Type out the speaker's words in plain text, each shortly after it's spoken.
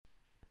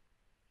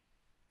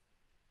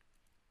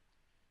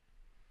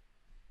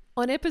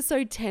On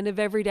episode 10 of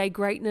Everyday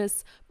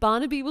Greatness,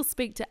 Barnaby will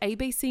speak to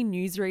ABC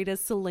newsreader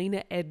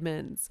Selena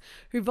Edmonds,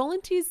 who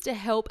volunteers to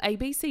help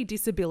ABC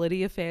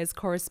Disability Affairs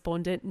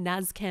correspondent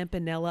Naz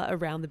Campanella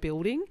around the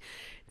building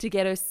to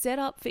get her set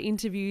up for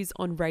interviews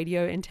on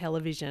radio and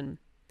television.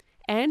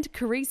 And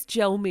Carice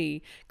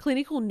Gelmi,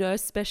 clinical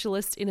nurse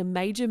specialist in a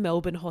major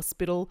Melbourne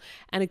hospital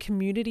and a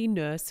community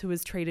nurse who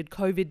has treated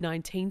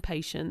COVID-19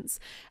 patients,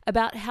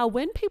 about how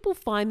when people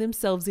find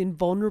themselves in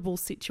vulnerable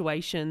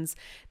situations,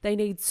 they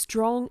need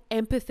strong,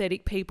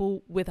 empathetic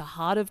people with a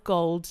heart of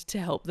gold to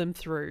help them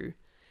through.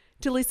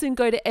 To listen,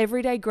 go to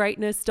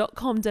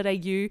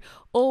everydaygreatness.com.au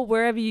or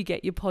wherever you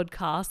get your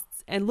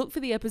podcasts and look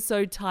for the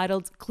episode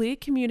titled Clear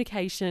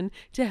Communication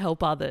to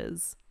Help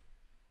Others.